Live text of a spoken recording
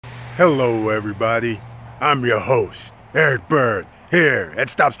Hello, everybody. I'm your host, Eric Bird, here at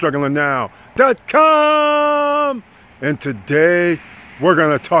StopStrugglingNow.com. And today, we're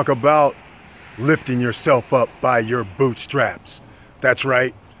going to talk about lifting yourself up by your bootstraps. That's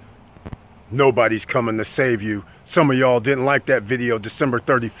right. Nobody's coming to save you. Some of y'all didn't like that video December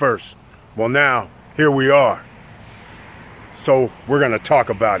 31st. Well, now, here we are. So, we're going to talk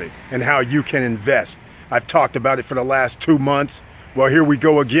about it and how you can invest. I've talked about it for the last 2 months. Well, here we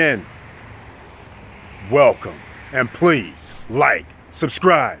go again. Welcome, and please like,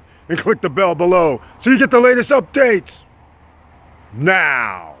 subscribe, and click the bell below so you get the latest updates.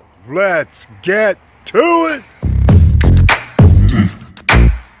 Now, let's get to it.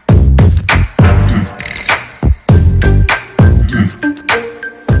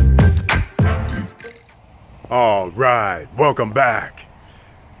 All right, welcome back.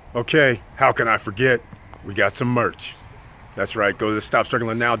 Okay, how can I forget? We got some merch. That's right, go to the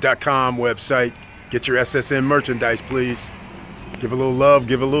StopStrugglingNow.com website. Get your SSN merchandise, please. Give a little love,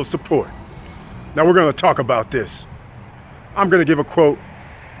 give a little support. Now we're going to talk about this. I'm going to give a quote,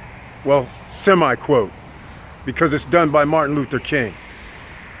 well, semi-quote, because it's done by Martin Luther King.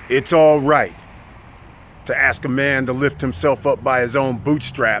 It's all right to ask a man to lift himself up by his own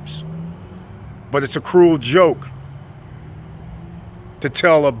bootstraps, but it's a cruel joke to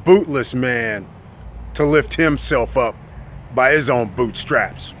tell a bootless man to lift himself up by his own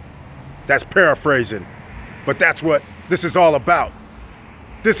bootstraps. That's paraphrasing, but that's what this is all about.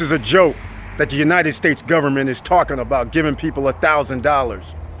 This is a joke that the United States government is talking about giving people $1,000.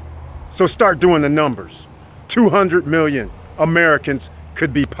 So start doing the numbers. 200 million Americans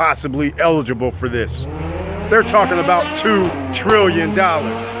could be possibly eligible for this. They're talking about $2 trillion.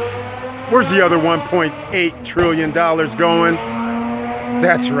 Where's the other $1.8 trillion going?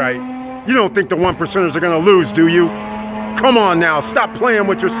 That's right. You don't think the 1%ers are going to lose, do you? Come on now, stop playing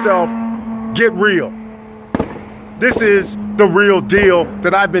with yourself. Get real. This is the real deal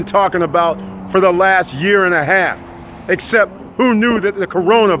that I've been talking about for the last year and a half. Except who knew that the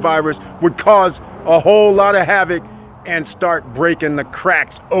coronavirus would cause a whole lot of havoc and start breaking the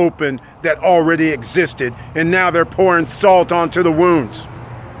cracks open that already existed, and now they're pouring salt onto the wounds.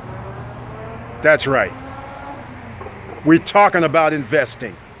 That's right. We're talking about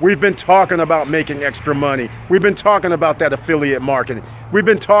investing. We've been talking about making extra money. We've been talking about that affiliate marketing. We've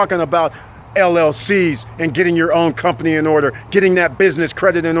been talking about LLCs and getting your own company in order, getting that business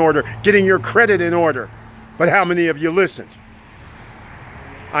credit in order, getting your credit in order. But how many of you listened?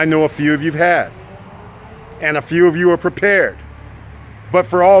 I know a few of you have, and a few of you are prepared. But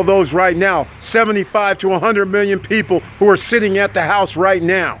for all those right now, 75 to 100 million people who are sitting at the house right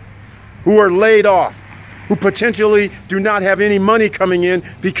now, who are laid off, who potentially do not have any money coming in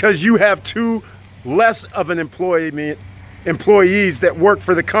because you have too less of an employees that work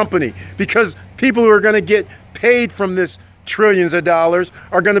for the company, because people who are going to get paid from this trillions of dollars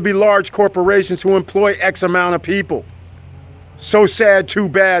are going to be large corporations who employ X amount of people. So sad, too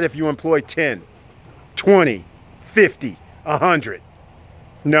bad if you employ 10, 20, 50, 100.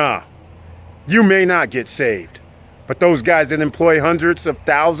 Nah, you may not get saved. But those guys that employ hundreds of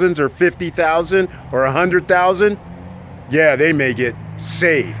thousands or 50,000 or 100,000, yeah, they may get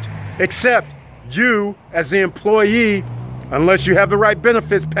saved. Except you, as the employee, unless you have the right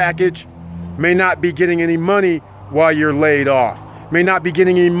benefits package, may not be getting any money while you're laid off. May not be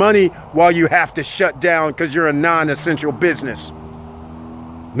getting any money while you have to shut down because you're a non-essential business.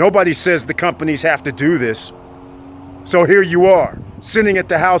 Nobody says the companies have to do this. So here you are, sitting at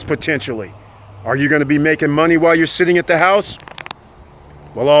the house potentially. Are you going to be making money while you're sitting at the house?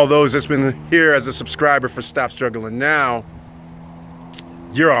 Well, all those that's been here as a subscriber for Stop Struggling Now,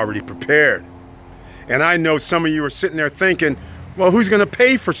 you're already prepared. And I know some of you are sitting there thinking, well, who's going to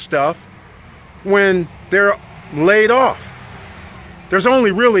pay for stuff when they're laid off? There's only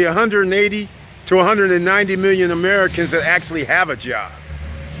really 180 to 190 million Americans that actually have a job.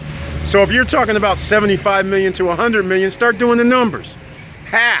 So if you're talking about 75 million to 100 million, start doing the numbers.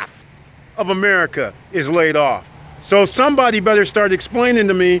 Half of America is laid off. So somebody better start explaining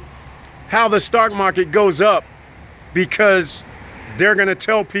to me how the stock market goes up, because they're going to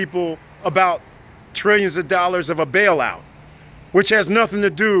tell people about trillions of dollars of a bailout, which has nothing to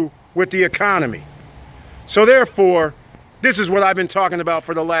do with the economy. So therefore, this is what I've been talking about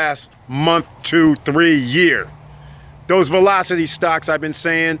for the last month, 2, 3 years. Those velocity stocks I've been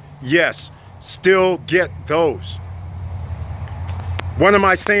saying, yes, still get those. What am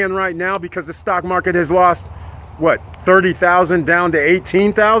I saying right now? Because the stock market has lost, 30,000 down to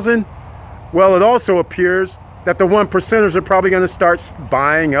 18,000? Well, it also appears that the 1%ers are probably going to start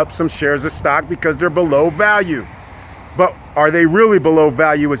buying up some shares of stock because they're below value. But Are they really below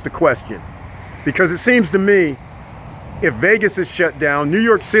value is the question. Because it seems to me, if Vegas is shut down, New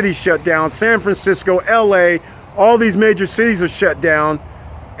York City shut down, San Francisco, LA, all these major cities are shut down,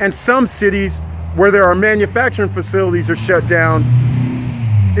 and some cities where there are manufacturing facilities are shut down,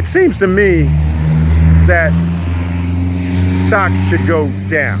 it seems to me that stocks should go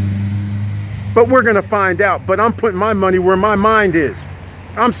down. But we're gonna find out. But I'm putting my money where my mind is.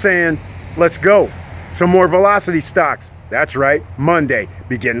 I'm saying, let's go. Some more velocity stocks. That's right, Monday,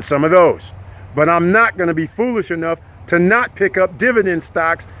 be getting some of those. But I'm not gonna be foolish enough to not pick up dividend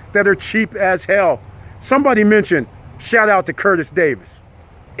stocks that are cheap as hell. Somebody mentioned, shout out to Curtis Davis,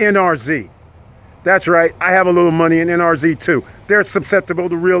 NRZ. That's right, I have a little money in NRZ too. They're susceptible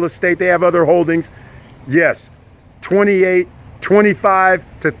to real estate, they have other holdings. Yes, 28, 25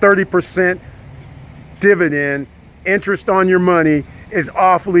 to 30% dividend, interest on your money is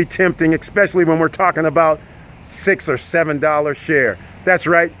awfully tempting, especially when we're talking about $6 or $7 share. That's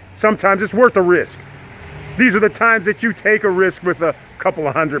right, sometimes it's worth a risk. These are the times that you take a risk with a couple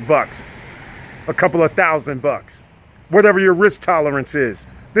of $100, a couple of $1,000, whatever your risk tolerance is.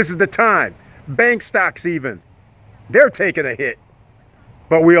 This is the time. Bank stocks even, they're taking a hit.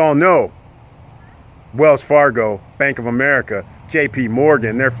 But we all know Wells Fargo, Bank of America, JP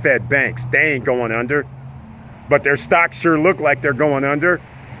Morgan, they're Fed banks. They ain't going under. But their stocks sure look like they're going under.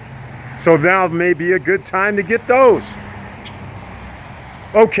 So now may be a good time to get those.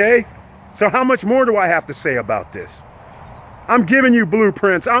 Okay, so how much more do I have to say about this? I'm giving you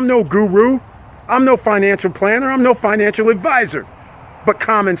blueprints. I'm no guru. I'm no financial planner. I'm no financial advisor. But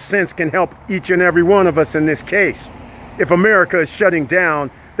common sense can help each and every one of us in this case. If America is shutting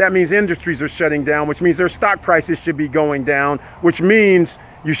down, that means industries are shutting down, which means their stock prices should be going down, which means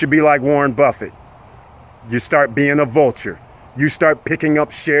you should be like Warren Buffett. You start being a vulture. You start picking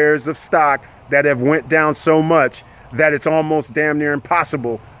up shares of stock that have went down so much that it's almost damn near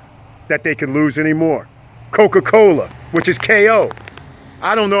impossible that they could lose anymore. Coca-Cola, which is KO.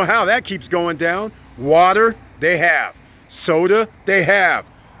 I don't know how that keeps going down. Water, they have. Soda, they have.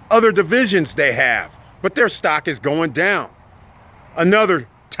 Other divisions, they have. But their stock is going down. Another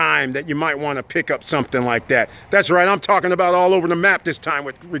time that you might want to pick up something like that. That's right, I'm talking about all over the map this time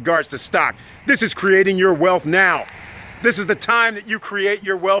with regards to stock. This is creating your wealth now. This is the time that you create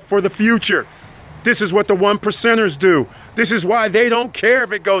your wealth for the future. This is what the 1%ers do. This is why they don't care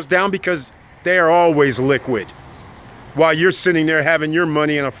if it goes down, because they are always liquid. While you're sitting there having your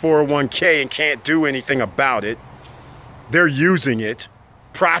money in a 401k and can't do anything about it, they're using it,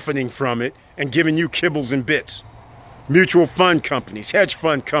 profiting from it, and giving you kibbles and bits. Mutual fund companies, hedge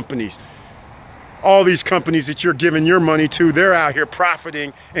fund companies, all these companies that you're giving your money to, they're out here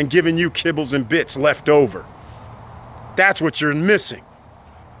profiting and giving you kibbles and bits left over. That's what you're missing.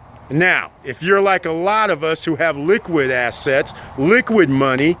 Now, if you're like a lot of us who have liquid assets, liquid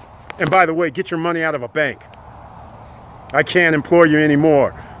money, and by the way, get your money out of a bank. I can't implore you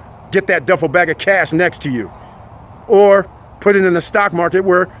anymore. Get that duffel bag of cash next to you. Or put it in the stock market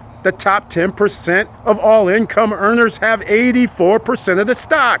where the top 10% of all income earners have 84% of the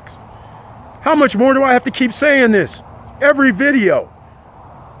stocks. How much more do I have to keep saying this? Every video.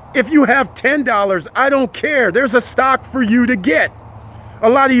 If you have $10, I don't care. There's a stock for you to get. A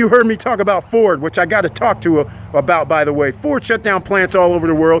lot of you heard me talk about Ford, which I got to talk to about, by the way. Ford shut down plants all over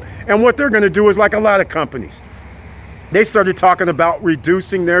the world, and what they're going to do is like a lot of companies. They started talking about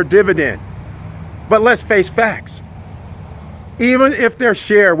reducing their dividend. But let's face facts. Even if their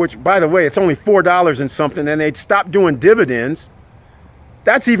share, which by the way, it's only $4 and something, and they'd stop doing dividends,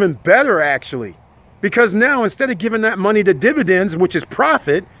 that's even better actually. Because now instead of giving that money to dividends, which is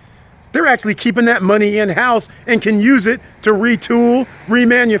profit, they're actually keeping that money in-house and can use it to retool,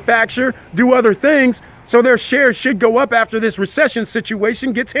 remanufacture, do other things. So their shares should go up after this recession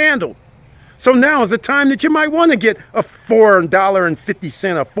situation gets handled. So now is the time that you might want to get a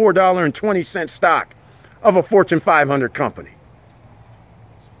 $4.50, a $4.20 stock of a Fortune 500 company.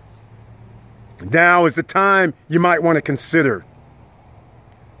 Now is the time you might want to consider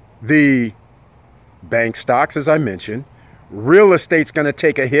the bank stocks, as I mentioned. Real estate's going to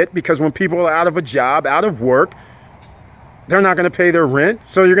take a hit because when people are out of a job, out of work, they're not going to pay their rent.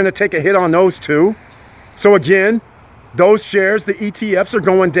 So you're going to take a hit on those too. So again, those shares, the ETFs are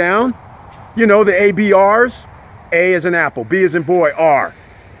going down. You know, the ABRs, A as in apple, B as in boy, R,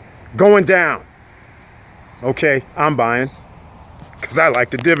 going down. Okay, I'm buying because I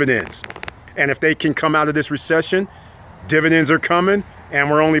like the dividends. And if they can come out of this recession, dividends are coming, and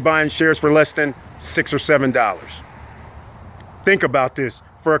we're only buying shares for less than $6 or $7. Think about this.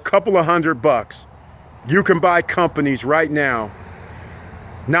 For a couple of $100, you can buy companies right now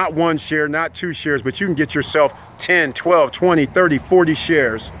Not one share, not two shares, but you can get yourself 10, 12, 20, 30, 40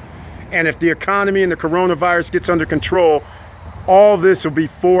 shares. And if the economy and the coronavirus gets under control, all this will be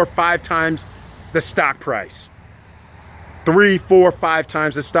 4 or 5 times the stock price. 3, 4, 5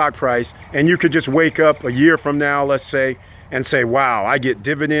 times the stock price. And you could just wake up a year from now, let's say, and say, wow, I get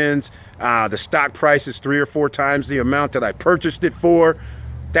dividends. The stock price is 3 or 4 times the amount that I purchased it for.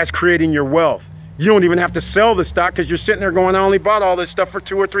 That's creating your wealth. You don't even have to sell the stock because you're sitting there going, I only bought all this stuff for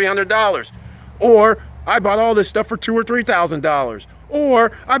 $200 or $300. Or I bought all this stuff for $2,000 or $3,000.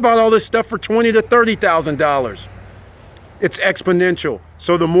 Or I bought all this stuff for $20,000 to $30,000. It's exponential.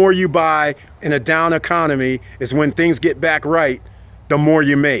 So the more you buy in a down economy is when things get back right, the more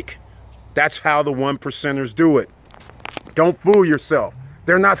you make. That's how the 1%ers do it. Don't fool yourself.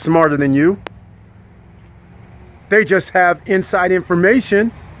 They're not smarter than you. They just have inside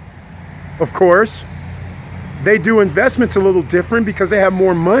information. Of course, they do investments a little different because they have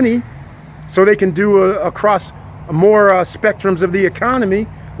more money, so they can do across more spectrums of the economy.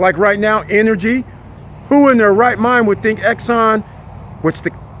 Like right now, energy. Who in their right mind would think Exxon, which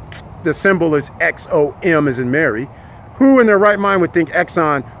the symbol is XOM as in Mary, who in their right mind would think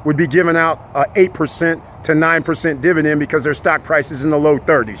Exxon would be giving out a 8% to 9% dividend because their stock price is in the low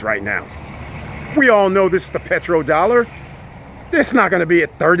 30s right now? We all know this is the petrodollar. It's not going to be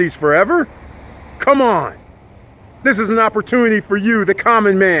at 30s forever. Come on. This is an opportunity for you, the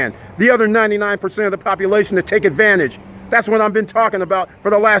common man, the other 99% of the population, to take advantage. That's what I've been talking about for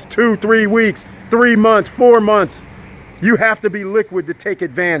the last 2, 3 weeks, 3 months, 4 months. You have to be liquid to take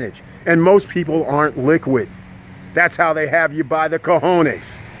advantage. And most people aren't liquid. That's how they have you by the cojones.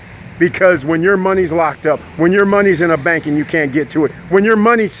 Because when your money's locked up, when your money's in a bank and you can't get to it, when your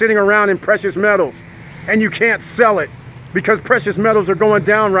money's sitting around in precious metals and you can't sell it, because precious metals are going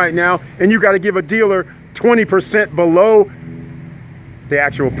down right now and you got to give a dealer 20% below the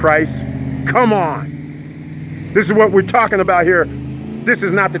actual price. Come on. This is what we're talking about here. This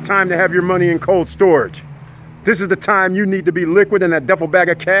is not the time to have your money in cold storage. This is the time you need to be liquid in that duffel bag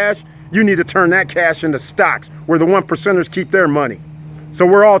of cash. You need to turn that cash into stocks where the 1%ers keep their money. So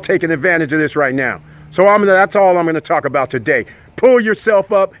we're all taking advantage of this right now. So that's all I'm going to talk about today. Pull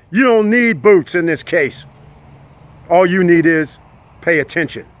yourself up. You don't need boots in this case. All you need is pay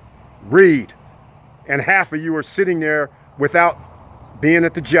attention, read. And half of you are sitting there without being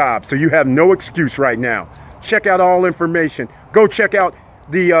at the job. So you have no excuse right now. Check out all information. Go check out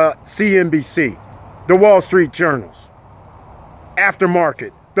the CNBC, the Wall Street Journals,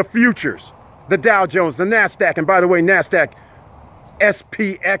 Aftermarket, the futures, the Dow Jones, the NASDAQ. And by the way, NASDAQ,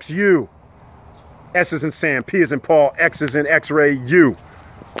 SPXU. S is in Sam, P is in Paul, X is in X-ray, U.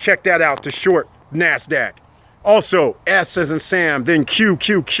 Check that out, the short NASDAQ. Also, S as in Sam, then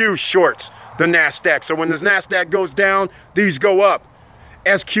QQQ shorts the NASDAQ. So when this NASDAQ goes down, these go up.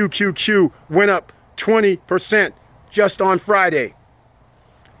 SQQQ went up 20% just on Friday.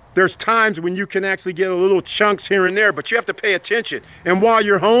 There's times when you can actually get a little chunks here and there, but you have to pay attention. And while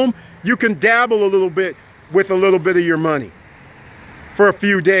you're home, you can dabble a little bit with a little bit of your money for a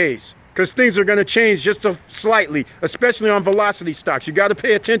few days, because things are going to change just slightly, especially on velocity stocks. You got to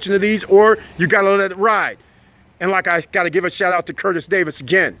pay attention to these, or you got to let it ride. And like, I got to give a shout out to Curtis Davis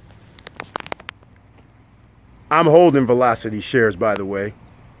again. I'm holding velocity shares, by the way.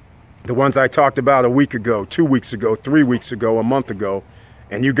 The ones I talked about a week ago, 2 weeks ago, 3 weeks ago, a month ago.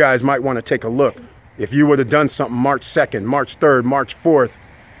 And you guys might want to take a look. If you would have done something March 2nd, March 3rd, March 4th,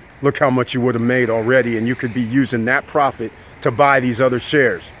 look how much you would have made already. And you could be using that profit to buy these other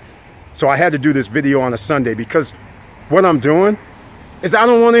shares. So I had to do this video on a Sunday because what I'm doing is I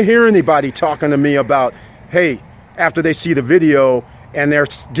don't want to hear anybody talking to me about, hey, after they see the video and they're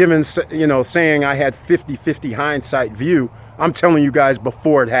giving, saying I had 50-50 hindsight view. I'm telling you guys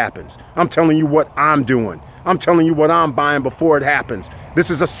before it happens. I'm telling you what I'm doing. I'm telling you what I'm buying before it happens. This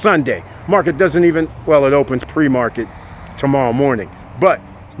is a Sunday. Market doesn't even, well, it opens pre-market tomorrow morning. But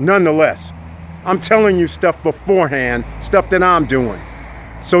nonetheless, I'm telling you stuff beforehand, stuff that I'm doing.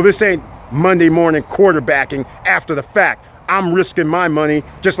 So this ain't Monday morning quarterbacking after the fact. I'm risking my money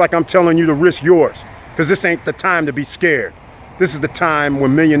just like I'm telling you to risk yours. Because this ain't the time to be scared. This is the time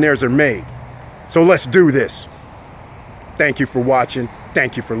when millionaires are made. So let's do this. Thank you for watching.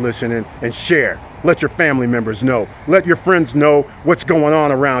 Thank you for listening, and share. Let your family members know. Let your friends know what's going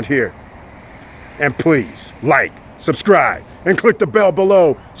on around here. And please, like, subscribe, and click the bell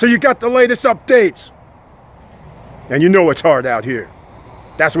below so you got the latest updates. And you know it's hard out here.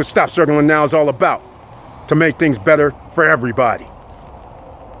 That's what Stop Struggling Now is all about. To make things better for everybody.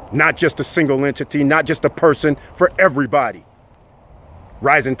 Not just a single entity, not just a person, for everybody.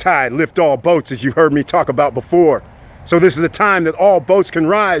 Rising tide lift all boats, as you heard me talk about before. So this is the time that all boats can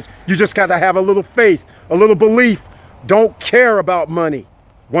rise. You just got to have a little faith, a little belief. Don't care about money.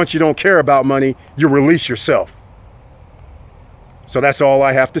 Once you don't care about money, you release yourself. So that's all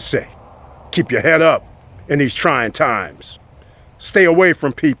I have to say. Keep your head up in these trying times. Stay away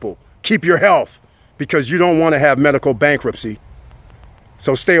from people. Keep your health, because you don't want to have medical bankruptcy.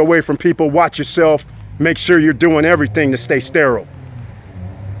 So stay away from people. Watch yourself. Make sure you're doing everything to stay sterile.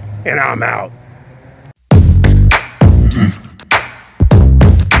 And I'm out.